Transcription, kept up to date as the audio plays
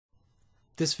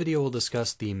This video will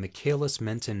discuss the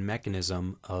Michaelis-Menten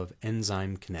mechanism of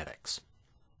enzyme kinetics.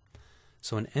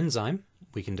 So an enzyme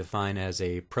we can define as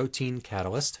a protein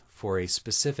catalyst for a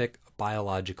specific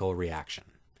biological reaction.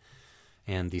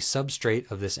 And the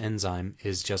substrate of this enzyme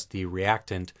is just the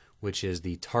reactant, which is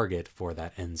the target for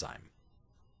that enzyme.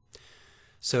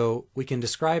 So we can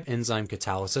describe enzyme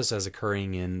catalysis as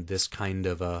occurring in this kind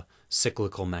of a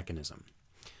cyclical mechanism.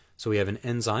 So we have an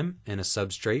enzyme and a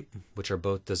substrate, which are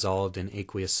both dissolved in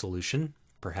aqueous solution,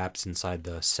 perhaps inside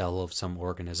the cell of some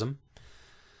organism.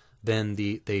 Then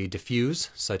they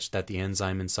diffuse such that the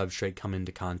enzyme and substrate come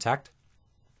into contact.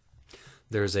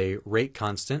 There's a rate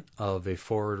constant of a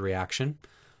forward reaction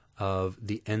of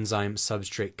the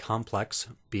enzyme-substrate complex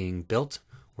being built,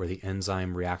 where the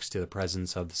enzyme reacts to the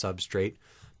presence of the substrate.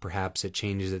 Perhaps it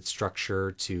changes its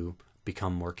structure to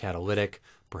become more catalytic.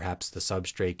 Perhaps the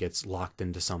substrate gets locked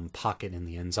into some pocket in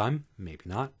the enzyme, maybe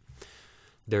not.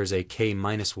 There's a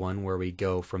K-1 where we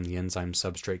go from the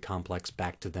enzyme-substrate complex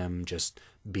back to them just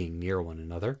being near one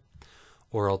another.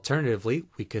 Or alternatively,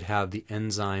 we could have the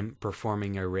enzyme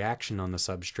performing a reaction on the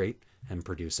substrate and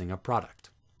producing a product.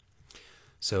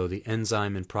 So the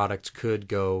enzyme and product could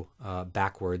go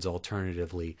backwards,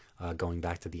 alternatively going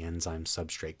back to the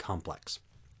enzyme-substrate complex.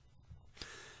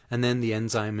 And then the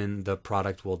enzyme and the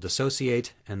product will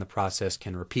dissociate and the process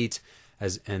can repeat,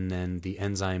 and then the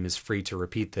enzyme is free to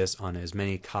repeat this on as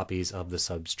many copies of the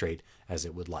substrate as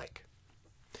it would like.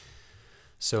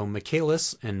 So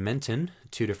Michaelis and Menton,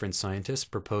 two different scientists,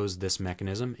 proposed this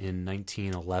mechanism in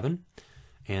 1911,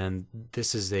 and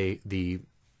this is the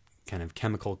kind of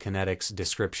chemical kinetics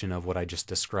description of what I just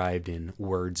described in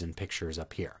words and pictures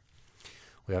up here.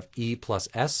 We have E plus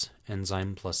S,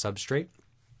 enzyme plus substrate,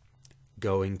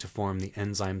 going to form the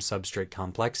enzyme-substrate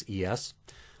complex, ES,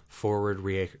 forward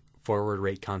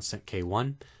rate constant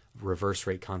K1, reverse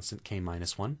rate constant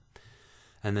K-1.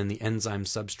 And then the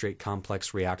enzyme-substrate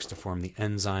complex reacts to form the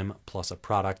enzyme plus a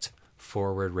product,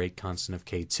 forward rate constant of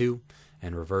K2,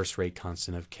 and reverse rate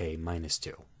constant of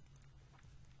K-2.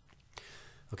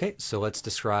 Okay, so let's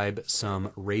describe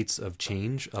some rates of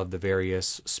change of the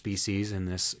various species in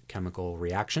this chemical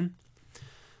reaction.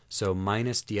 So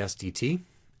minus ds dt.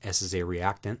 S is a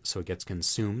reactant, so it gets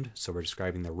consumed. So we're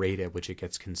describing the rate at which it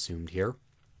gets consumed here.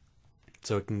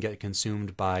 So it can get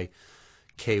consumed by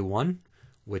K1,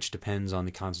 which depends on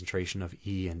the concentration of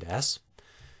E and S.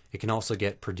 It can also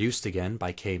get produced again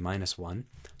by K-1,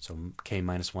 so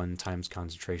K-1 times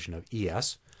concentration of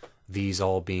ES. These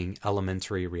all being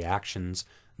elementary reactions,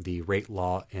 the rate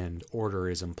law and order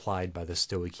is implied by the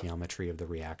stoichiometry of the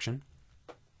reaction.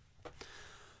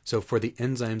 So for the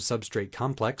enzyme-substrate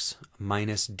complex,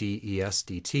 minus DES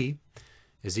dt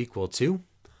is equal to,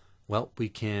 well,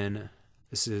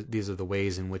 these are the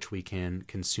ways in which we can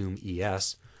consume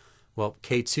ES. Well,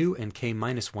 K2 and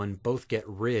K-1 both get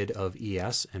rid of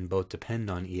ES and both depend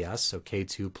on ES, so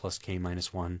K2 plus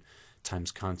K-1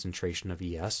 times concentration of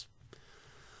ES.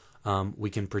 We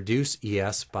can produce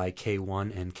ES by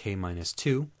K1 and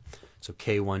K-2, so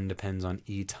K1 depends on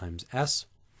E times S,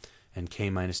 and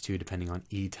K-2 depending on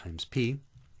E times P.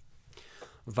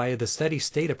 Via the steady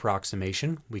state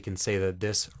approximation, we can say that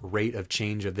this rate of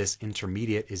change of this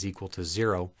intermediate is equal to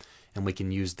 0, and we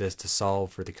can use this to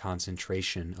solve for the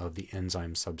concentration of the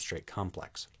enzyme-substrate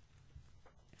complex.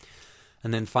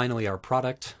 And then finally our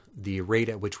product, the rate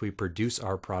at which we produce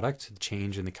our product, the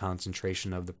change in the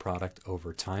concentration of the product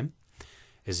over time,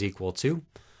 is equal to,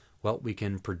 well, we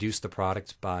can produce the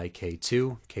product by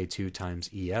K2 times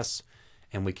ES,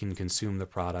 and we can consume the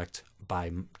product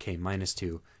by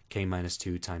K-2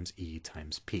 times E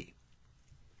times P.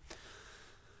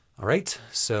 All right,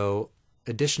 so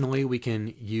additionally, we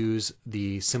can use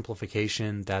the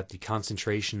simplification that the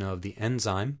concentration of the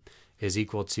enzyme is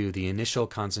equal to the initial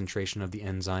concentration of the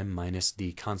enzyme minus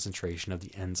the concentration of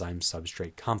the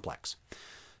enzyme-substrate complex.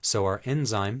 So our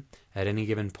enzyme at any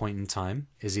given point in time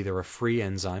is either a free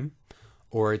enzyme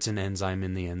or it's an enzyme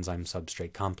in the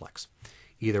enzyme-substrate complex.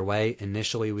 Either way,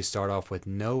 initially we start off with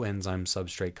no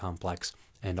enzyme-substrate complex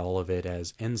and all of it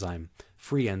as enzyme,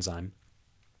 free enzyme.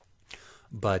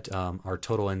 But our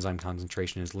total enzyme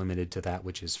concentration is limited to that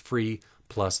which is free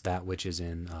plus that which is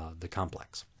in the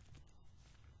complex.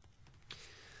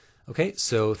 Okay,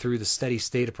 so through the steady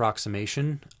state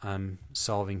approximation, I'm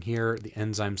solving here the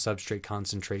enzyme-substrate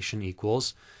concentration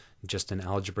equals just an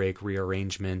algebraic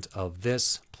rearrangement of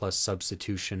this plus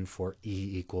substitution for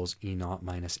E equals E0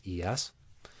 minus ES.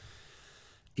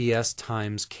 ES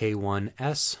times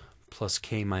K1S plus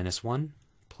K-1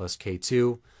 plus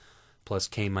K2 plus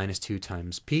K-2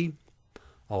 times P,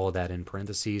 all of that in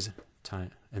parentheses,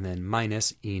 and then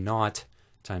minus E0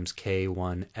 times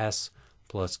K1S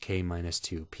plus K minus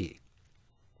 2P.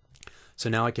 So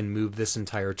now I can move this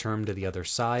entire term to the other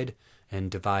side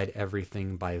and divide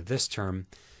everything by this term,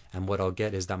 and what I'll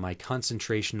get is that my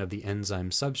concentration of the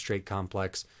enzyme-substrate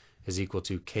complex is equal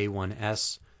to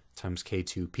K1S times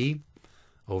K2P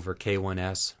over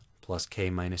K1S plus K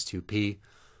minus 2P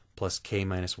plus K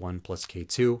minus 1 plus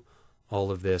K2,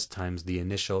 all of this times the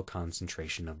initial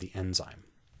concentration of the enzyme.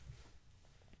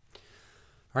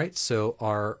 All right, so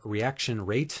our reaction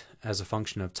rate as a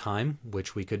function of time,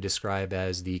 which we could describe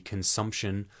as the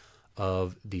consumption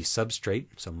of the substrate,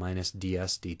 so minus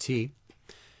ds dt,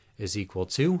 is equal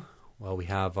to, well, we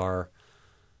have our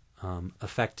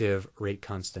effective rate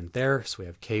constant there, so we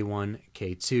have K1,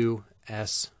 K2,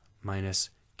 S minus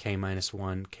K minus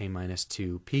 1, K minus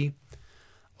 2P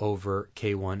over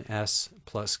K1S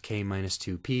plus K minus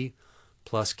 2P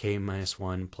plus K minus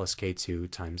 1 plus K2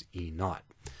 times E naught.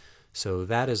 So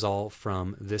that is all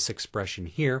from this expression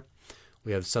here.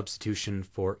 We have substitution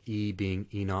for E being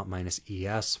E naught minus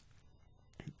ES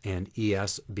and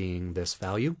ES being this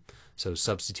value. So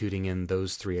substituting in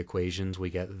those three equations, we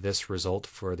get this result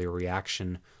for the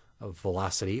reaction of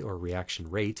velocity or reaction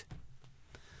rate.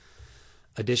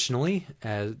 Additionally,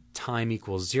 as time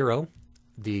equals 0,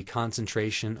 the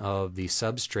concentration of the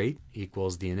substrate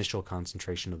equals the initial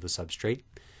concentration of the substrate,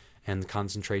 and the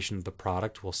concentration of the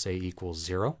product will say equals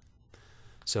 0.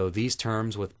 So these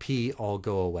terms with P all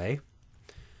go away,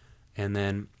 and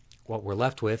then what we're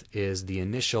left with is the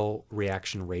initial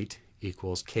reaction rate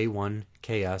equals K1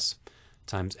 Ks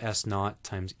times S naught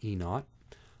times E naught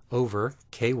over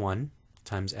K1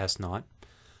 times S naught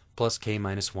plus K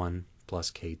minus 1 plus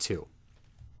K2.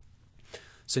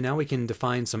 So now we can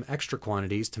define some extra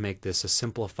quantities to make this a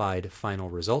simplified final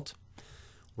result.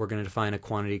 We're going to define a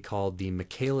quantity called the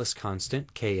Michaelis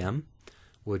Constant Km,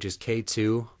 which is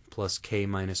K2 plus K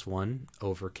minus 1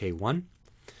 over K1.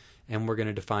 And we're going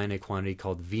to define a quantity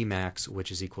called Vmax,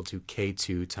 which is equal to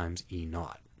K2 times E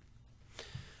naught.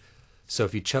 So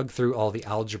if you chug through all the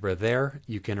algebra there,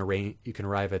 you can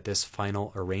arrive at this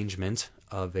final arrangement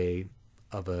of a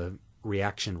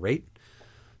reaction rate.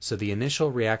 So the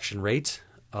initial reaction rate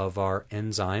of our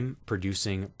enzyme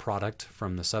producing product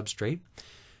from the substrate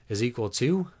is equal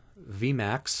to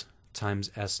Vmax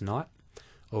times S naught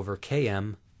over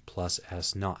Km plus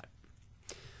S naught.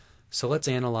 So let's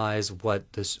analyze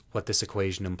what this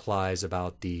equation implies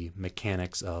about the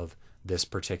mechanics of this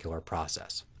particular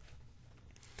process.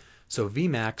 So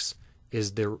Vmax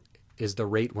is the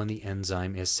rate when the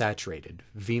enzyme is saturated.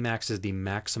 Vmax is the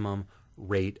maximum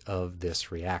rate of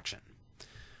this reaction.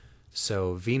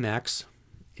 So Vmax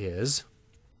is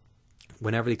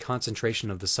whenever the concentration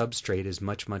of the substrate is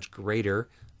much, much greater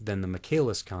than the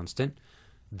Michaelis constant,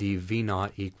 the V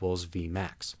naught equals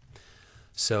Vmax.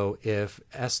 So if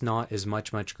S naught is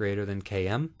much, much greater than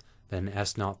Km, then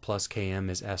S naught plus Km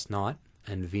is S naught,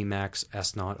 and Vmax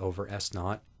S naught over S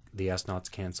naught, the S naughts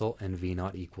cancel, and V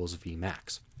naught equals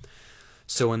Vmax.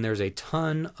 So when there's a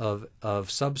ton of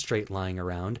substrate lying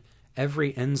around,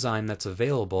 every enzyme that's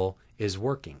available is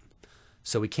working.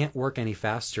 So we can't work any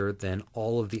faster than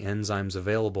all of the enzymes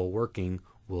available working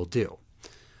will do.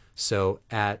 So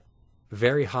at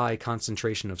very high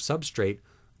concentration of substrate,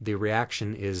 the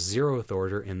reaction is 0th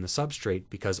order in the substrate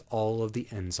because all of the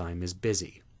enzyme is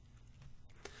busy.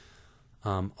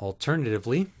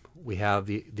 Alternatively, we have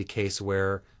the case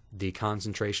where the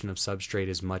concentration of substrate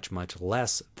is much, much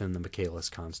less than the Michaelis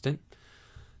constant.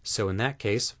 So in that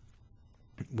case,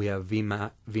 we have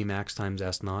Vmax times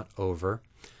S naught over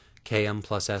Km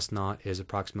plus S naught is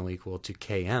approximately equal to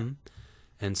Km.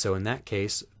 And so in that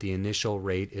case, the initial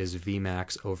rate is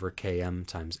Vmax over Km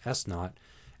times S naught,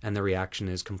 and the reaction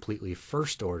is completely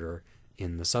first order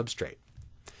in the substrate.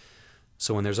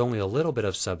 So when there's only a little bit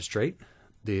of substrate,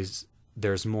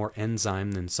 there's more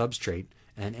enzyme than substrate,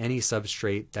 and any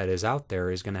substrate that is out there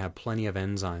is going to have plenty of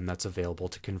enzyme that's available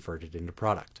to convert it into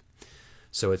product.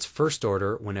 So it's first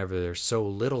order whenever there's so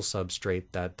little substrate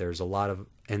that there's a lot of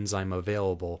enzyme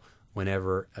available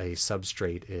whenever a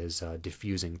substrate is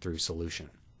diffusing through solution.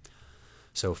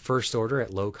 So first order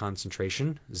at low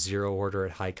concentration, 0 order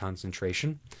at high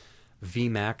concentration.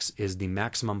 Vmax is the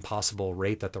maximum possible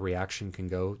rate that the reaction can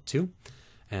go to,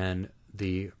 and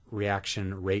the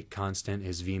reaction rate constant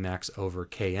is Vmax over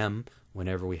Km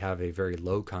whenever we have a very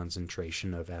low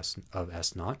concentration of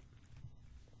S naught.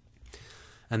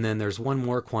 And then there's one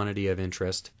more quantity of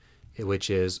interest, which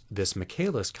is this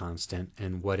Michaelis constant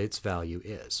and what its value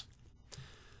is.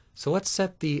 So let's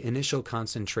set the initial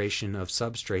concentration of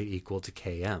substrate equal to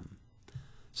Km.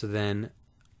 So then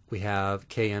we have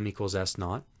Km equals S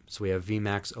naught. So we have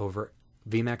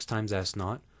Vmax times S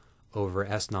naught over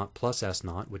S naught plus S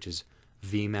naught, which is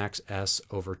Vmax S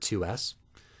over 2S.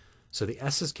 So the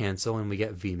S's cancel and we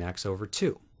get Vmax over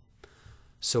 2.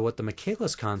 So what the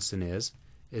Michaelis constant is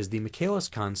the Michaelis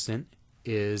constant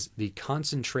is the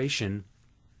concentration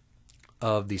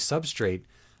of the substrate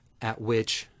at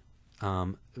which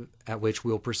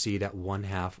we'll proceed at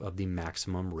 1/2 of the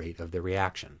maximum rate of the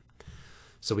reaction.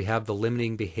 So we have the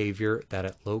limiting behavior that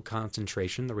at low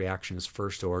concentration the reaction is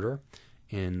first order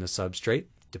in the substrate,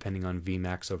 depending on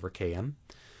Vmax over Km.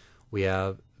 We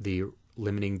have the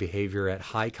limiting behavior at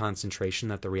high concentration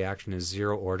that the reaction is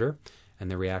zero order and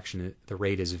the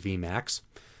rate is Vmax.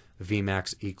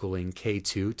 Vmax equaling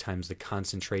K2 times the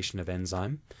concentration of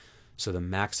enzyme. So the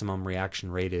maximum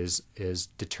reaction rate is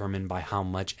determined by how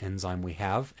much enzyme we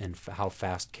have and how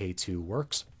fast K2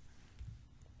 works.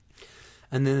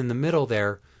 And then in the middle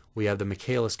there, we have the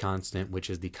Michaelis constant, which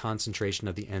is the concentration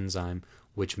of the enzyme,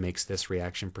 which makes this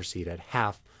reaction proceed at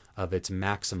 1/2 of its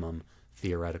maximum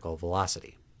theoretical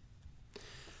velocity.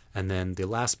 And then the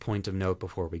last point of note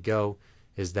before we go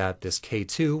is that this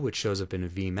K2, which shows up in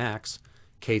Vmax,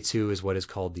 K2 is what is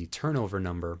called the turnover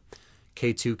number.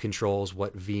 K2 controls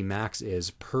what Vmax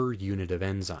is per unit of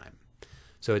enzyme.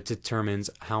 So it determines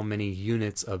how many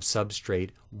units of substrate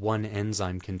one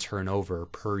enzyme can turn over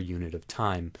per unit of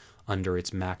time under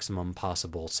its maximum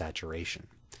possible saturation.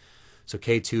 So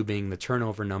K2 being the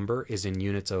turnover number is in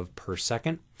units of per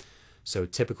second. So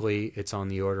typically it's on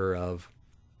the order of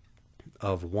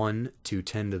 1 to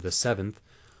 10 to the 7th,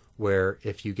 where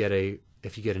if you get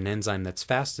an enzyme that's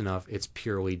fast enough, it's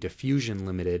purely diffusion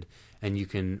limited, and you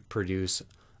can produce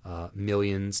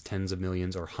millions, tens of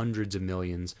millions, or hundreds of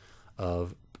millions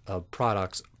of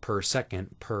products per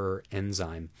second per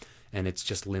enzyme, and it's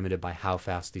just limited by how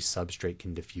fast the substrate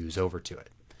can diffuse over to it.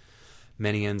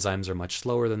 Many enzymes are much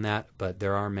slower than that, but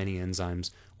there are many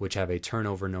enzymes which have a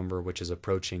turnover number which is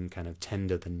approaching kind of 10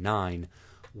 to the 9,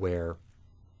 where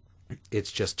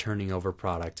it's just turning over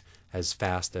product as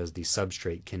fast as the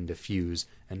substrate can diffuse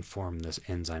and form this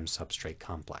enzyme-substrate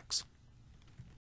complex.